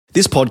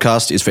This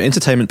podcast is for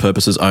entertainment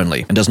purposes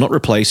only and does not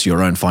replace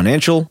your own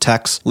financial,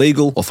 tax,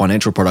 legal, or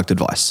financial product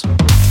advice.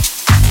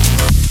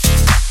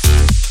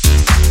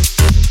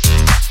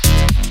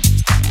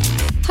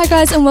 Hi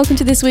guys, and welcome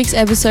to this week's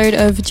episode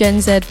of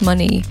Gen Z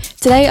Money.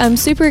 Today I'm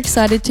super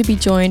excited to be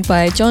joined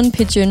by John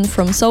Pidgeon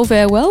from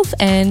Solvair Wealth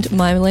and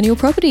My Millennial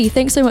Property.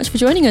 Thanks so much for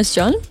joining us,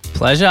 John.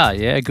 Pleasure.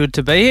 Yeah, good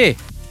to be here.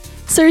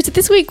 So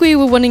this week we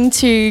were wanting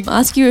to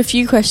ask you a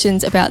few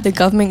questions about the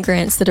government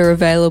grants that are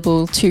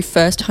available to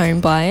first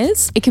home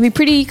buyers. It can be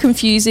pretty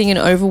confusing and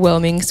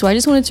overwhelming, so I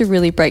just wanted to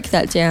really break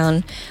that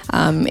down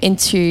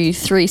into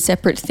three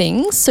separate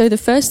things. So the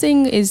first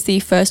thing is the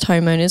first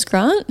homeowners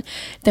grant,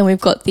 then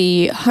we've got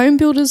the home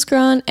builders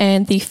grant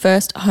and the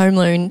first home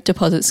loan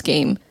deposit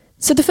scheme.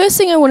 So the first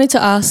thing I wanted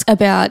to ask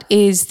about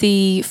is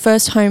the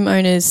first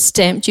homeowners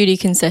stamp duty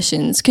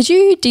concessions. Could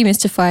you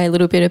demystify a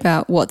little bit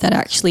about what that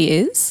actually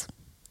is?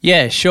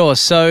 Yeah, sure.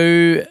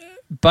 So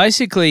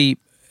basically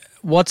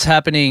what's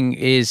happening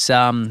is,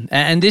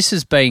 and this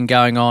has been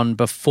going on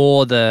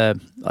before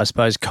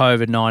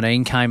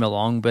COVID-19 came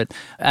along, but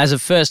as a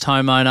first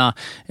homeowner,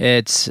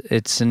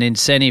 it's an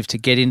incentive to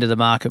get into the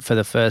market for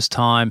the first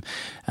time.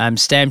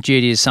 Stamp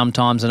duty is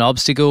sometimes an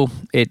obstacle.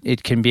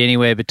 It can be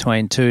anywhere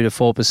between 2 to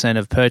 4%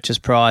 of purchase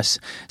price.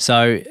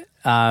 So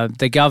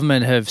the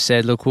government have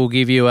said, look, we'll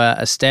give you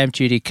a stamp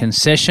duty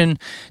concession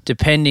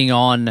depending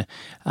on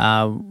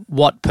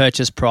what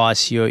purchase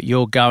price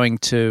you're going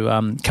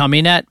to come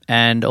in at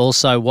and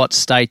also what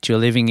state you're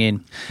living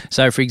in.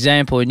 So, for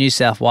example, in New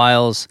South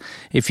Wales,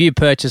 if you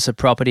purchase a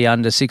property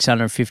under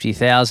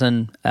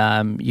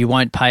 $650,000, you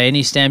won't pay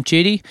any stamp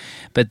duty,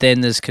 but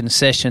then there's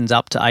concessions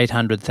up to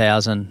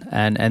 $800,000,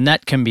 and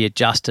that can be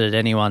adjusted at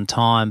any one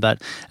time,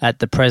 but at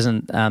the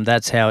present,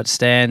 that's how it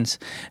stands.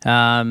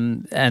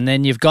 And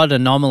then you've got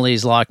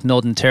anomalies like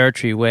Northern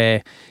Territory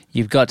where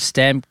you've got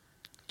stamp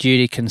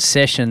duty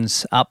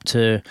concessions up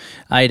to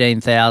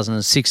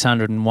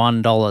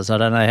 $18,601. I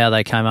don't know how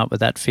they came up with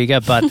that figure,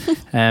 but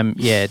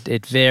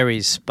it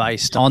varies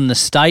based on the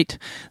state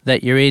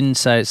that you're in,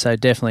 so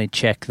definitely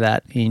check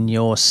that in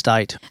your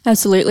state.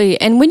 Absolutely.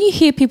 And when you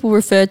hear people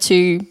refer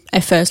to a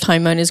first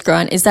homeowners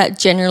grant, is that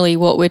generally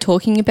what we're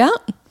talking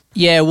about?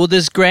 Yeah, well,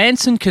 there's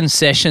grants and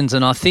concessions,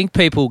 and I think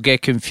people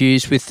get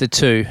confused with the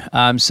two.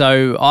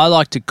 So I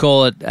like to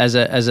call it as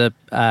a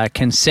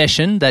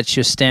concession. That's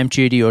your stamp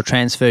duty or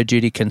transfer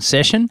duty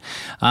concession.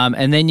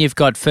 And then you've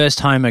got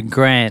first homer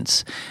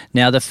grants.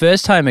 Now, the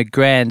first homer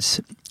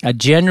grants are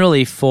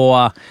generally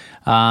for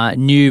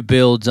new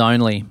builds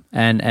only,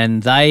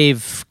 and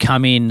they've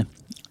come in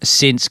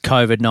since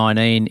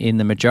COVID-19 in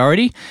the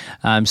majority.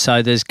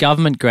 So there's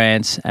government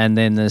grants and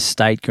then there's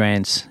state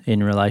grants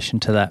in relation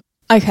to that.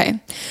 Okay,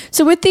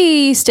 so with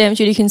the stamp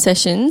duty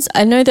concessions,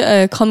 I know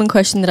that a common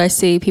question that I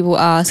see people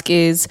ask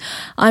is,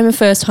 I'm a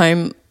first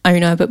home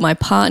owner, but my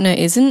partner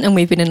isn't, and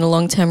we've been in a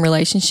long-term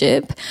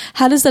relationship.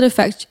 How does that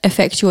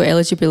affect your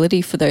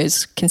eligibility for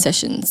those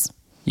concessions?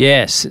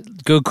 Yes,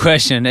 good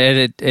question.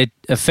 It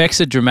affects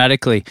it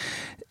dramatically.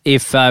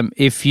 If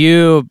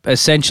you're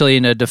essentially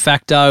in a de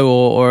facto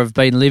or have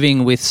been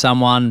living with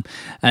someone,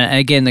 and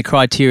again the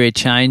criteria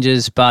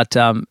changes, but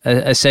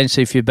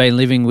essentially if you've been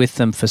living with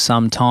them for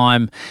some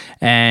time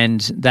and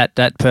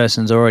that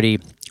person's already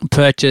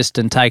purchased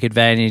and take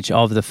advantage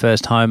of the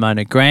first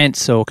homeowner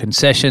grants or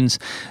concessions,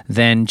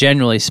 then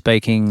generally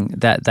speaking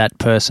that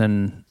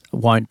person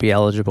won't be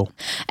eligible.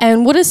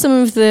 And what are some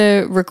of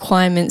the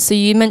requirements? So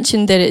you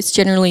mentioned that it's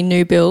generally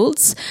new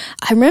builds.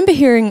 I remember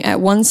hearing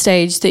at one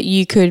stage that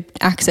you could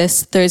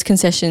access those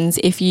concessions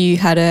if you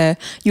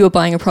were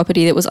buying a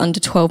property that was under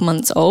 12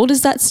 months old.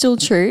 Is that still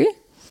true?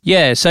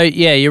 Yeah, so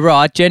you're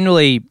right.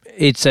 Generally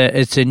it's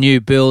a new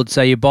build,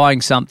 so you're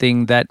buying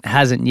something that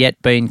hasn't yet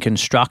been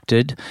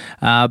constructed,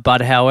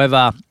 but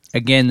however,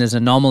 again, there's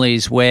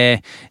anomalies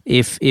where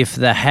if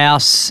the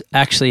house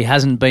actually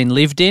hasn't been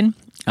lived in,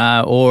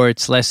 or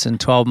it's less than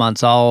 12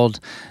 months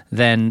old,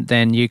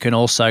 then you can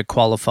also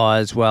qualify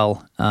as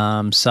well.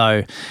 There's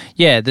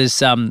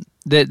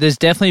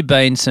definitely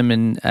been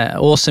some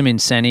awesome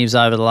incentives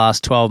over the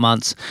last 12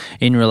 months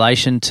in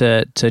relation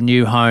to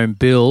new home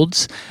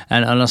builds.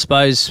 And I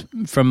suppose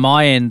from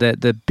my end,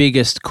 the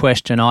biggest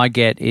question I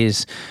get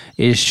is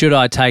should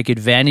I take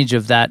advantage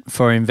of that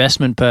for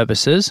investment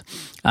purposes,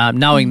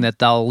 knowing that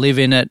they'll live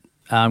in it,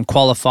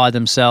 qualify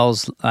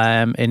themselves,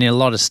 and in a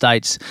lot of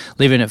states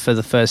live in it for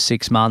the first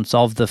 6 months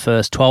of the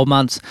first 12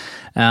 months,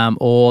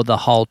 or the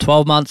whole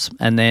 12 months,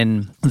 and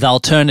then they'll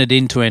turn it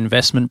into an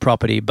investment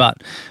property.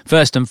 But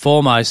first and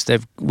foremost,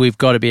 we've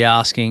got to be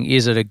asking,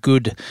 is it a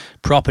good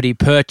property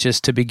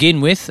purchase to begin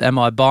with? Am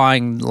I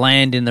buying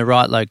land in the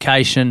right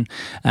location?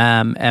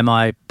 Am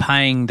I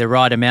paying the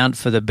right amount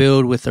for the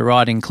build with the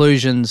right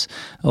inclusions?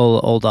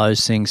 All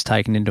those things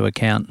taken into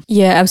account.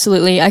 Yeah,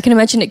 absolutely. I can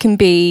imagine it can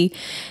be,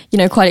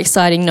 quite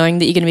exciting knowing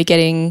that you're going to be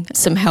getting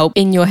some help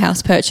in your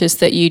house purchase,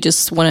 that you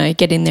just want to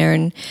get in there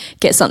and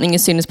get something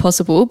as soon as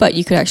possible, but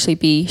you could actually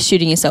be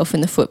shooting yourself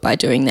in the foot by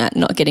doing that,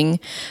 not getting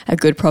a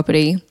good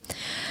property.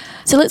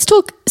 So let's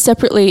talk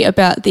separately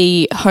about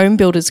the Home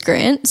Builders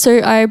Grant.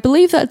 So I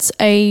believe that's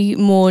a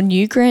more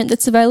new grant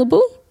that's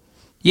available.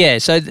 Yeah,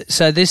 so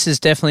this is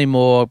definitely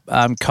more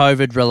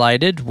COVID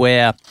related,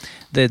 where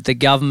the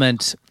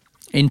government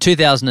in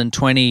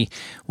 2020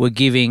 were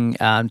giving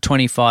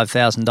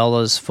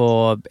 $25,000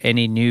 for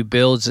any new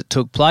builds that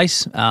took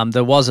place.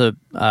 There was a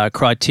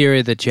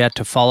criteria that you had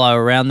to follow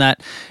around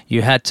that.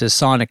 You had to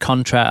sign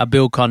a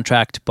build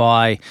contract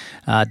by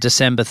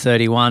December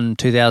 31,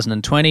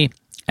 2020,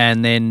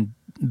 and then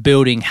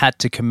building had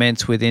to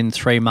commence within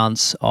 3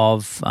 months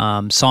of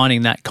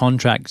signing that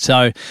contract.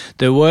 So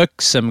there were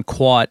some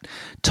quite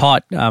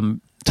tight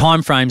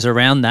timeframes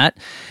around that.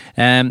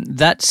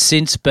 That's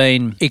since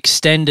been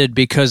extended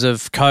because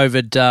of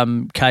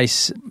COVID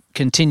case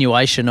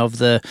continuation of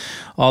the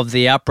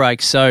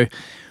outbreak. So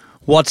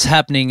what's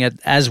happening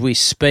as we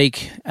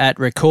speak at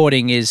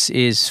recording is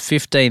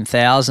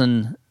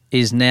 15,000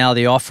 is now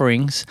the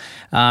offerings.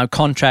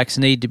 Contracts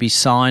need to be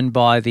signed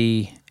by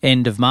the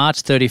end of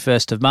March,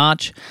 31st of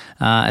March,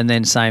 and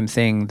then same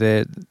thing,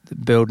 the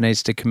build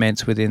needs to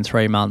commence within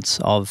 3 months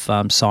of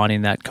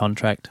signing that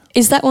contract.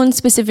 Is that one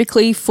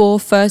specifically for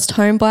first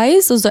home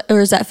buyers,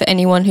 or is that for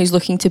anyone who's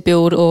looking to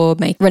build or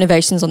make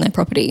renovations on their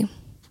property?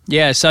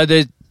 Yeah, so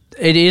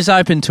it is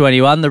open to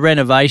anyone. The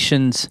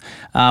renovations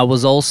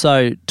was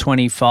also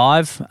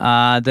 25.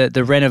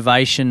 The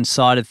renovation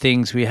side of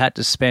things, we had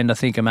to spend, I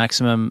think,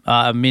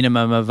 a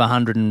minimum of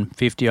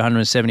 150 or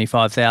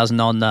 175,000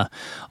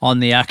 on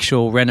the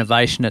actual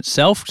renovation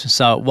itself.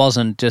 So it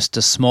wasn't just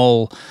a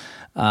small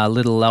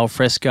little al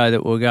fresco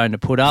that we were going to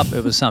put up.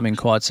 It was something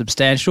quite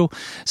substantial.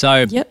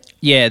 So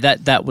yeah,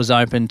 that was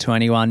open to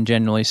anyone,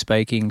 generally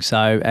speaking.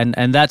 So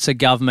and that's a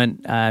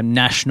government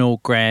national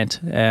grant,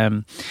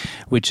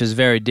 which is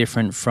very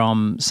different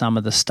from some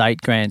of the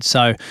state grants.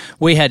 So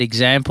we had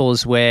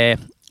examples where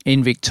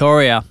in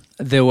Victoria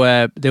there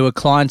were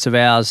clients of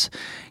ours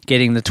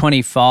getting the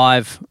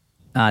 25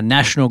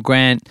 national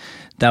grant.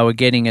 They were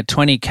getting a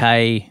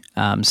 20K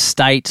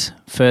state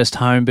first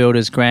home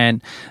builders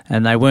grant,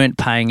 and they weren't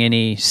paying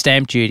any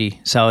stamp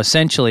duty. So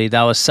essentially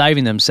they were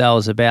saving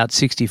themselves about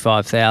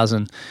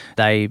 $65,000.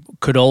 They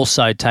could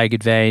also take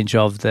advantage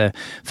of the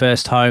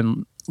first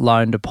home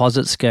loan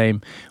deposit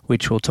scheme,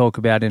 which we'll talk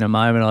about in a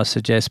moment, I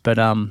suggest. But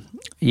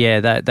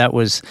that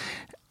was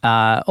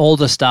all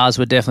the stars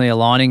were definitely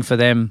aligning for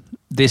them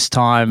this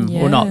time,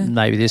 or not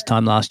maybe this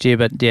time last year,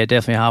 but yeah,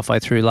 definitely halfway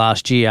through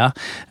last year,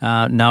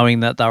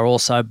 knowing that they're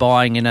also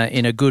buying in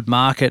a good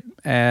market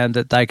and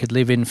that they could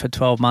live in for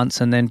 12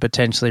 months and then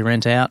potentially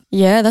rent out.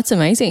 Yeah, that's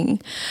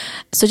amazing.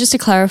 So just to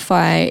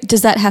clarify,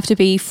 does that have to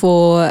be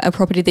for a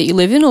property that you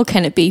live in, or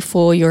can it be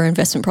for your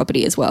investment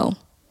property as well?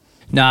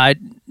 No,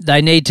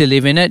 they need to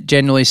live in it,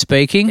 generally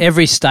speaking.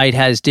 Every state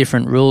has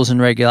different rules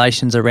and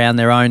regulations around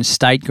their own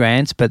state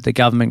grants, but the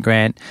government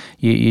grant,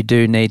 you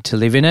do need to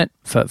live in it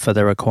for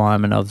the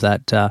requirement of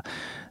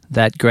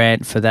that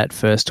grant for that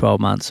first 12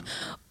 months.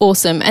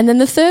 Awesome. And then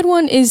the third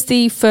one is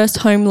the first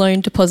home loan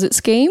deposit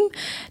scheme.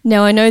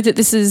 Now, I know that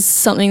this is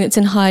something that's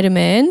in high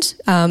demand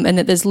and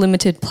that there's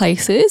limited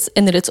places,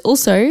 and that it's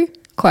also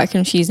quite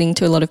confusing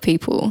to a lot of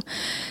people.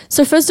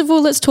 So first of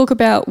all, let's talk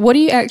about, what do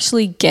you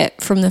actually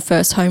get from the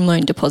first home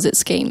loan deposit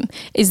scheme?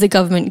 Is the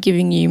government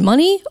giving you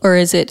money, or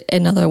is it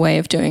another way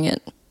of doing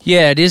it?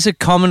 Yeah, it is a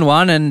common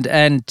one,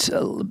 and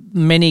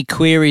many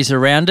queries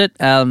around it.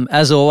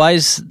 As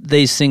always,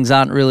 these things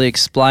aren't really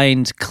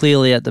explained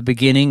clearly at the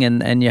beginning,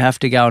 and you have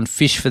to go and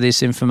fish for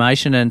this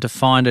information, and to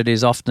find it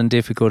is often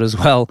difficult as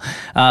well,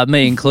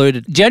 me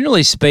included.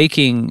 Generally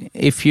speaking,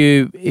 if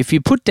you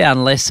put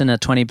down less than a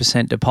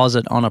 20%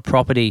 deposit on a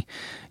property,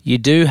 you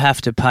do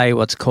have to pay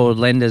what's called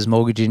lender's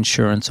mortgage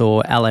insurance,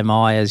 or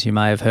LMI, as you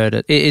may have heard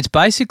it. It's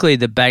basically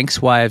the bank's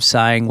way of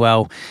saying,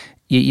 well,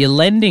 you're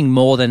lending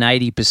more than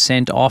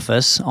 80%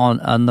 office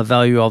on the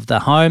value of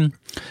the home.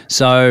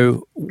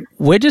 So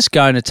we're just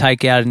going to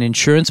take out an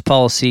insurance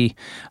policy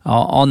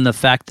on the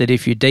fact that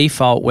if you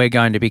default, we're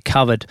going to be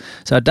covered.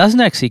 So it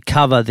doesn't actually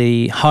cover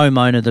the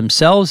homeowner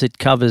themselves. It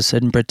covers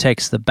and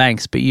protects the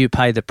banks, but you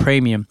pay the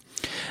premium.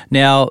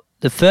 Now,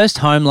 the first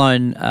home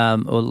loan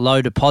or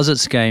low deposit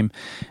scheme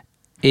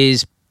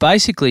is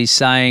basically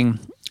saying,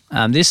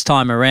 this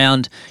time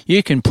around,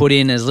 you can put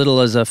in as little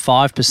as a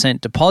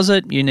 5%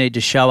 deposit. You need to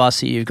show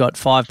us that you've got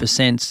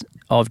 5%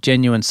 of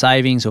genuine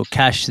savings or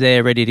cash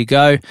there ready to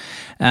go.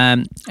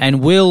 And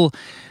we'll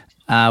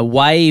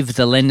waive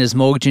the lender's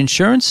mortgage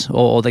insurance,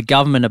 or the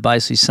government are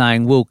basically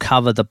saying we'll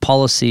cover the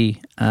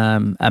policy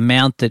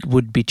amount that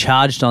would be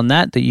charged on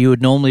that you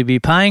would normally be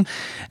paying,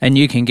 and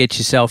you can get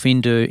yourself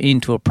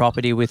into a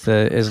property with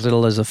as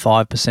little as a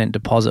 5%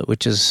 deposit,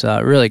 which is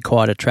really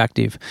quite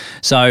attractive.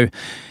 So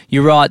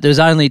you're right, there's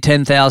only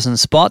 10,000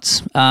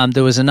 spots.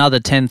 There was another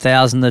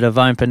 10,000 that have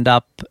opened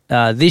up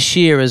this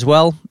year as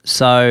well.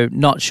 So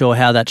not sure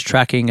how that's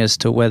tracking as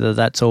to whether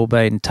that's all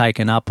been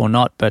taken up or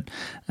not. But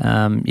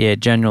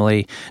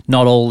generally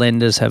not all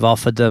lenders have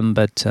offered them,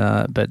 but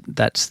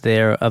that's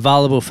there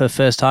available for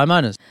first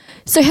homeowners.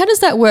 So how does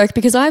that work?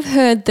 Because I've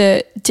heard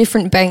that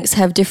different banks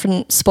have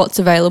different spots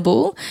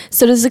available.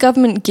 So does the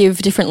government give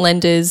different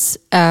lenders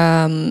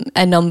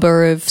a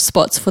number of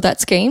spots for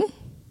that scheme?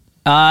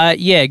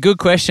 Yeah, good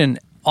question.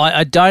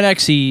 I don't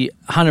actually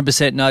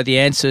 100% know the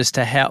answer as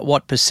to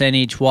what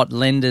percentage what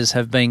lenders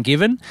have been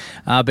given,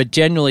 but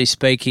generally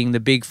speaking, the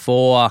big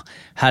four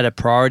had a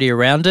priority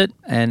around it,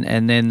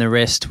 and then the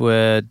rest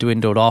were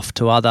dwindled off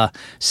to other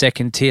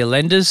second-tier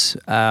lenders.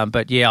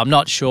 But yeah, I'm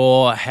not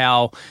sure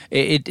how.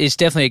 It's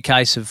definitely a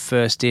case of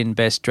first in,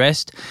 best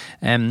dressed.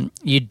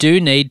 You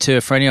do need to,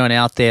 for anyone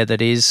out there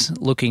that is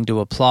looking to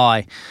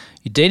apply,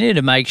 you do need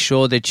to make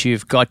sure that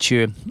you've got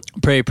your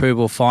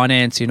pre-approval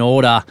finance in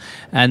order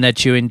and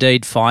that you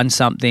indeed find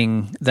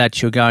something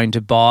that you're going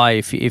to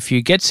buy. If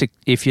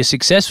you're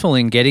successful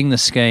in getting the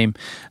scheme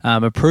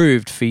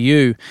approved for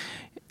you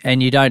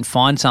and you don't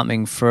find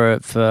something for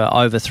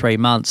over 3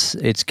 months,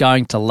 it's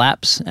going to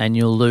lapse and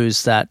you'll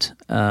lose that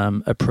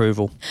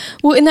approval.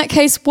 Well, in that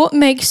case, what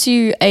makes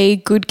you a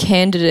good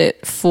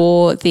candidate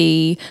for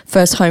the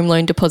first home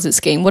loan deposit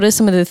scheme? What are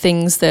some of the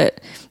things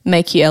that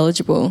make you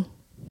eligible?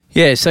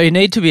 Yeah, so you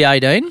need to be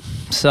 18.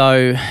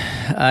 So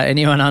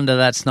anyone under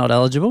that's not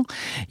eligible.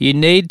 You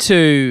need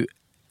to.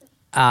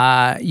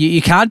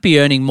 You can't be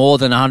earning more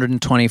than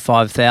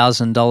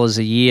 $125,000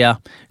 a year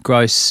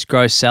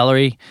gross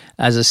salary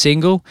as a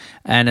single,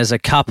 and as a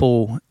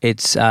couple,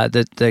 it's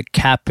the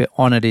cap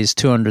on it is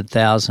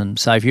 $200,000.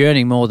 So if you're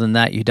earning more than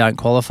that, you don't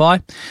qualify.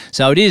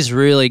 So it is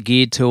really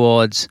geared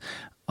towards,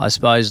 I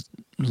suppose,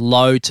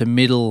 low to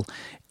middle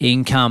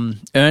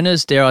income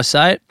earners, dare I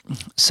say it.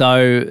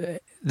 So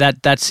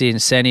that's the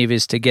incentive,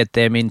 is to get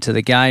them into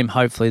the game.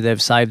 Hopefully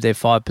they've saved their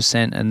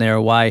 5% and they're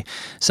away.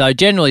 So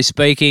generally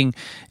speaking,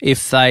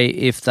 if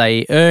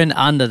they earn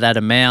under that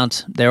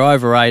amount, they're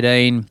over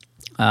 18,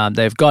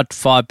 they've got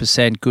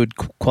 5% good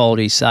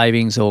quality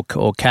savings or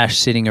cash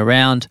sitting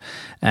around,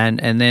 and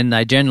then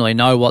they generally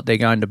know what they're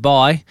going to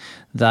buy,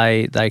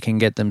 they can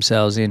get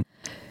themselves in.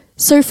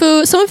 So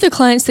for some of the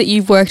clients that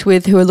you've worked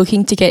with who are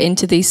looking to get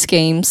into these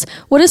schemes,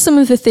 what are some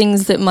of the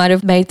things that might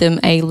have made them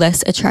a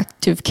less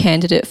attractive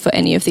candidate for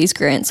any of these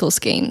grants or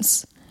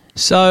schemes?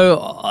 So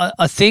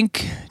I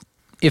think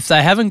if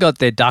they haven't got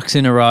their ducks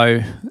in a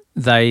row,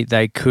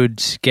 they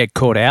could get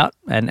caught out.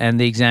 And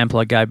the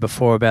example I gave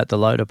before about the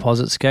low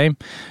deposit scheme,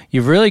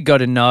 you've really got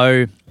to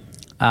know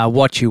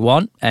what you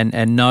want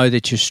and know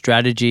that your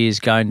strategy is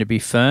going to be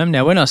firm.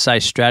 Now, when I say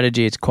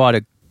strategy, it's quite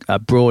a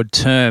broad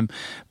term,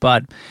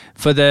 but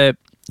for the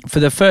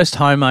first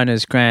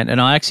homeowners grant, and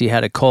I actually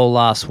had a call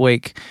last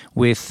week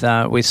with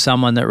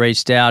someone that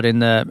reached out in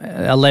the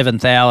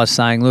 11th hour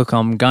saying, look,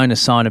 I'm going to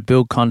sign a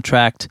build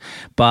contract,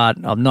 but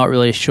I'm not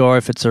really sure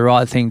if it's the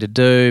right thing to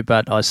do,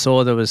 but I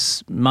saw there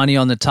was money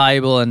on the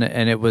table and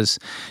it was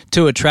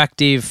too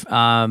attractive,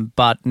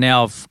 but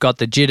now I've got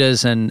the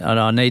jitters and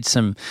I need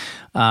some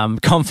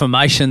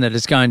confirmation that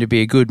it's going to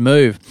be a good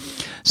move.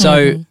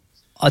 So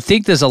I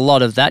think there's a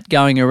lot of that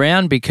going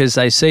around because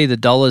they see the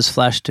dollars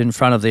flashed in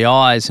front of the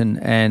eyes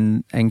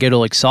and get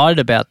all excited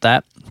about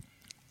that.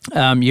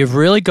 You've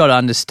really got to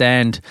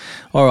understand,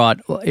 all right,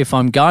 if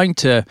I'm going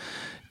to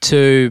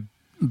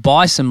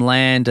buy some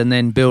land and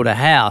then build a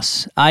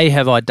house, A,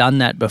 have I done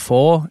that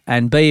before?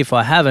 And B, if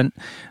I haven't,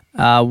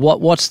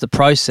 what's the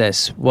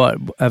process? What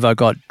have I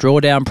got?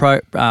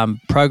 Drawdown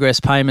progress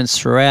payments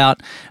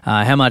throughout?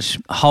 How much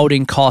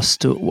holding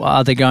cost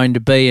are there going to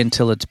be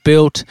until it's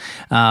built?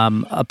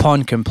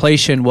 Upon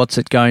completion, what's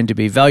it going to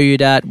be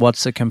valued at?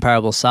 What's the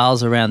comparable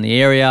sales around the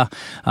area?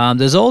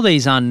 There's all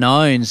these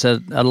unknowns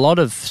that a lot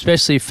of,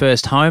 especially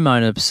first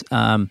homeowners,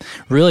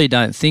 really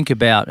don't think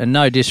about. And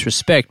no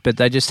disrespect, but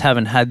they just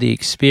haven't had the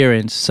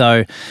experience.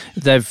 So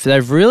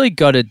they've really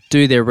got to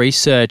do their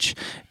research.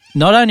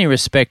 Not only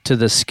respect to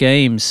the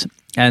schemes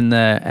and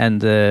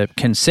the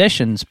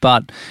concessions,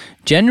 but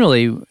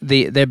generally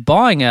they're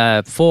buying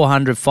a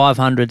 $400,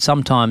 $500,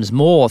 sometimes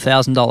more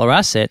 $1,000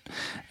 asset,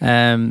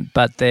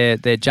 but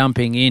they're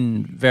jumping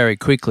in very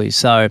quickly.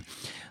 So,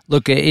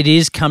 look, it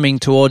is coming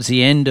towards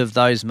the end of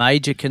those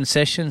major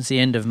concessions. The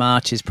end of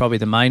March is probably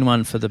the main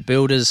one for the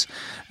builders'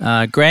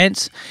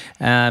 grants.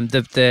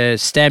 The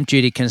stamp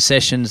duty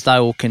concessions, they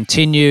will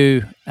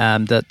continue.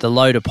 The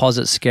low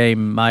deposit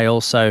scheme may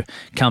also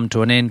come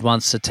to an end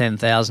once the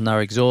 10,000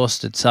 are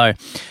exhausted. So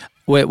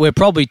we're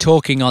probably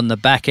talking on the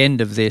back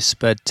end of this,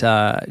 but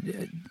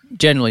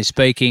generally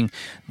speaking,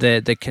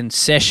 the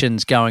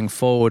concessions going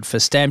forward for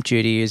stamp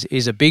duty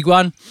is a big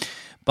one.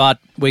 But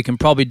we can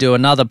probably do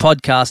another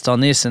podcast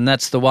on this, and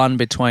that's the one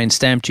between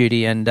stamp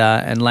duty and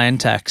land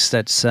tax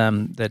that's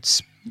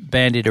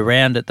bandied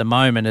around at the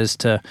moment as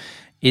to,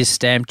 is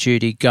stamp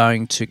duty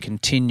going to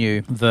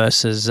continue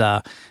versus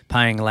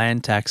paying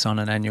land tax on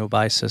an annual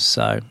basis.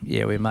 So,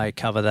 yeah, we may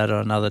cover that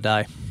on another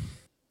day.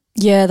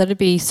 Yeah, that'd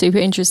be super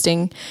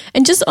interesting.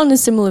 And just on a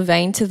similar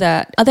vein to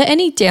that, are there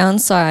any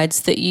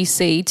downsides that you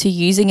see to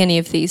using any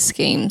of these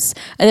schemes?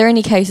 Are there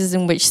any cases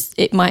in which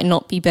it might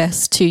not be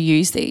best to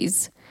use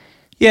these?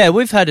 Yeah,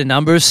 we've had a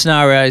number of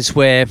scenarios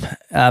where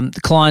the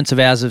clients of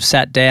ours have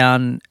sat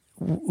down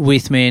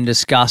with me and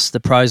discussed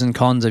the pros and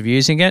cons of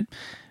using it.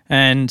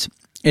 And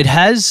it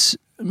has,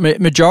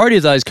 majority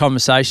of those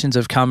conversations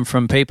have come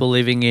from people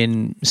living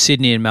in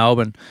Sydney and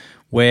Melbourne,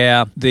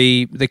 where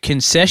the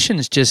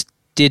concessions just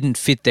didn't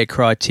fit their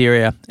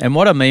criteria. And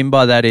what I mean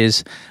by that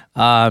is,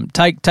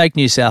 take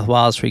New South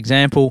Wales, for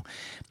example.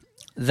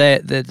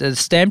 The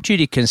stamp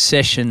duty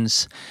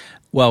concessions,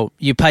 well,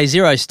 you pay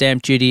zero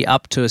stamp duty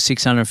up to a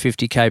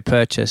 $650K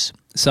purchase.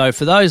 So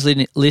for those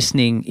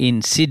listening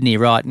in Sydney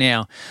right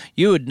now,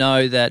 you would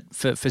know that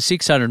for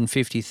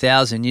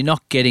 $650,000, you're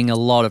not getting a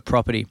lot of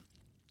property.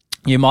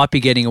 You might be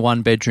getting a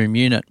one-bedroom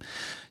unit.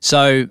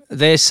 So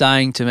they're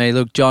saying to me,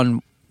 look,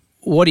 John,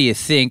 what do you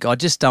think? I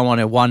just don't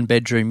want a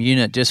one-bedroom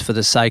unit just for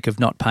the sake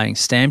of not paying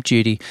stamp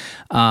duty.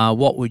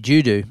 What would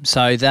you do?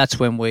 So that's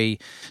when we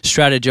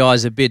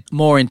strategize a bit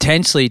more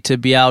intensely to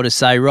be able to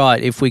say,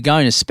 right, if we're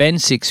going to spend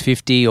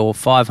 $650 or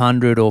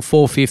 $500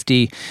 or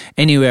 $450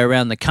 anywhere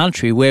around the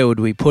country, where would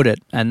we put it?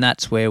 And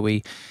that's where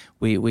we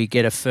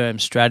get a firm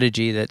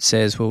strategy that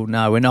says, well,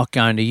 no, we're not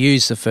going to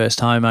use the first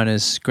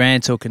homeowners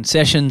grants or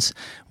concessions.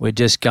 We're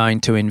just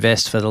going to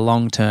invest for the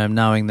long term,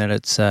 knowing that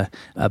it's a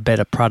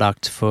better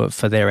product for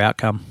their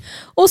outcome.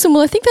 Awesome.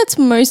 Well, I think that's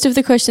most of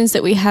the questions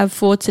that we have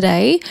for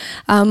today.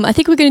 I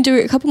think we're going to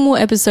do a couple more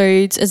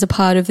episodes as a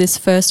part of this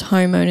first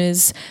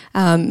homeowners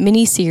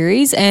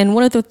mini-series. And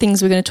one of the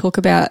things we're going to talk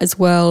about as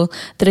well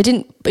that I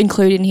didn't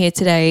include in here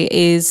today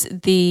is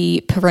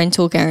the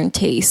parental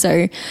guarantee.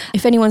 So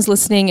if anyone's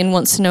listening and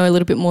wants to know a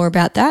little bit more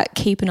about that,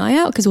 keep an eye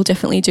out because we'll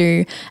definitely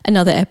do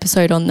another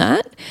episode on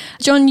that.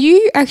 John,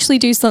 you actually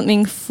do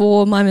something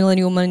for My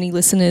Millennial Money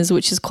listeners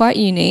which is quite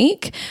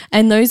unique,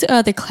 and those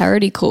are the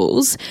clarity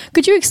calls.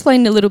 Could you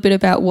explain a little bit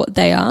about what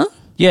they are?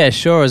 Yeah,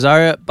 sure,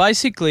 Azara.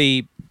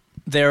 Basically,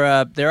 they're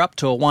up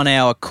to a 1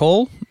 hour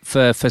call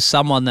for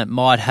someone that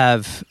might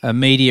have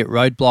immediate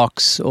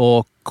roadblocks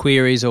or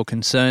queries or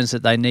concerns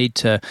that they need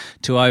to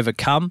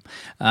overcome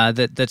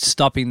that's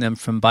stopping them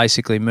from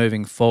basically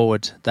moving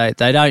forward. They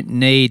don't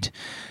need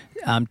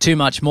too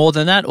much more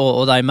than that,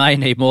 or they may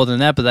need more than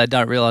that, but they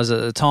don't realise it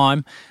at the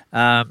time.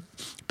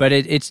 But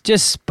it's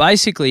just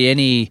basically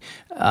any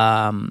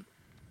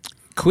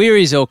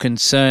queries or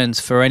concerns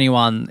for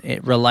anyone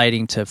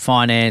relating to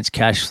finance,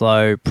 cash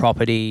flow,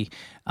 property,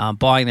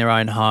 buying their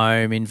own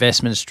home,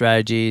 investment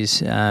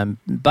strategies.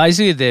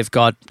 Basically, they've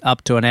got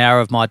up to an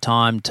hour of my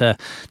time to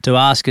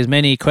ask as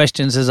many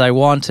questions as they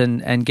want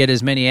and get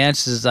as many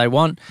answers as they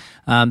want.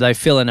 They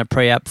fill in a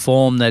pre-app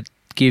form that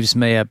gives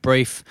me a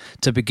brief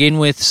to begin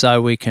with,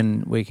 so we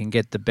can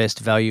get the best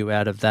value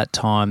out of that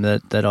time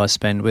that I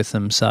spend with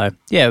them. So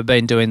yeah, we've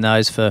been doing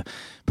those for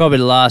probably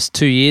the last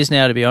 2 years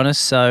now, to be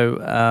honest.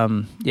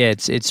 So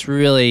it's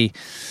really,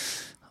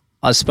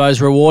 I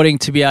suppose, rewarding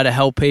to be able to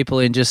help people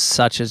in just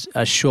such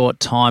a short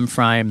time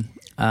frame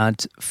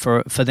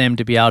for them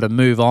to be able to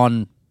move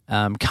on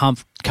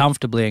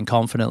comfortably and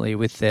confidently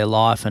with their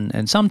life.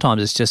 And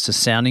sometimes it's just a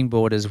sounding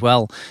board as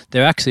well.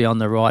 They're actually on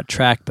the right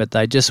track, but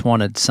they just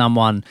wanted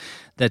someone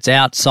that's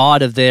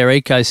outside of their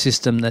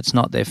ecosystem, that's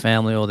not their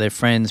family or their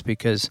friends,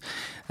 because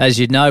as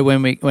you know,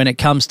 when it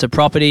comes to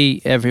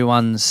property,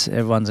 everyone's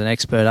an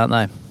expert, aren't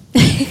they?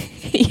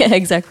 Yeah,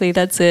 exactly.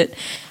 That's it.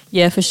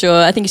 Yeah, for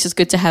sure. I think it's just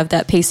good to have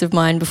that peace of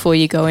mind before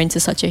you go into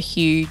such a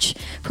huge,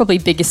 probably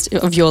biggest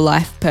of your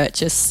life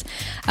purchase.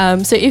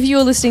 So if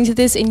you're listening to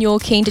this and you're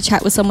keen to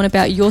chat with someone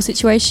about your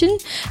situation,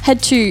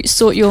 head to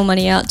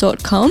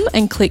sortyourmoneyout.com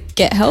and click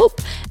Get Help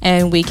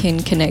and we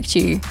can connect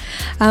you.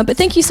 But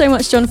thank you so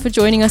much, John, for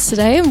joining us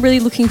today. I'm really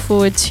looking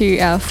forward to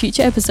our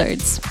future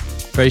episodes.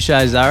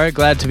 Appreciate it, Zara.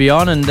 Glad to be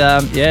on, and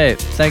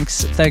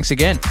thanks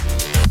again.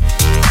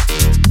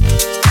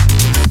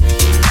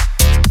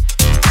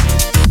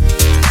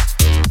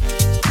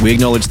 We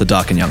acknowledge the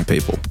Darkin Young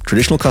people,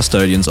 traditional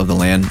custodians of the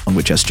land on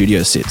which our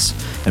studio sits,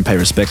 and pay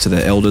respect to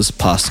their elders,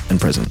 past and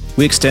present.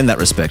 We extend that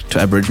respect to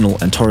Aboriginal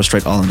and Torres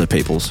Strait Islander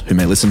peoples who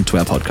may listen to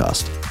our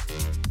podcast.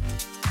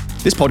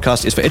 This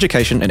podcast is for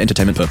education and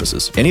entertainment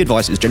purposes. Any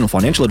advice is general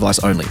financial advice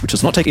only, which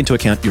does not take into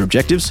account your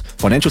objectives,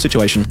 financial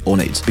situation, or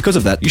needs. Because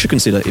of that, you should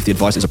consider if the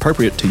advice is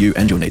appropriate to you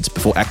and your needs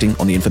before acting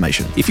on the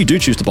information. If you do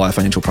choose to buy a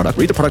financial product,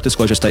 read the product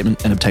disclosure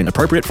statement and obtain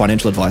appropriate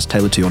financial advice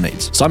tailored to your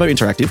needs. Simo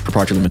Interactive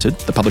Proprietary Limited,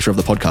 the publisher of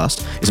the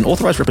podcast, is an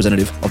authorised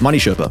representative of Money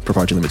Sherpa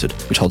Proprietary Limited,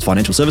 which holds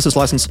financial services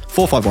license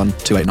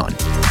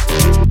 451289.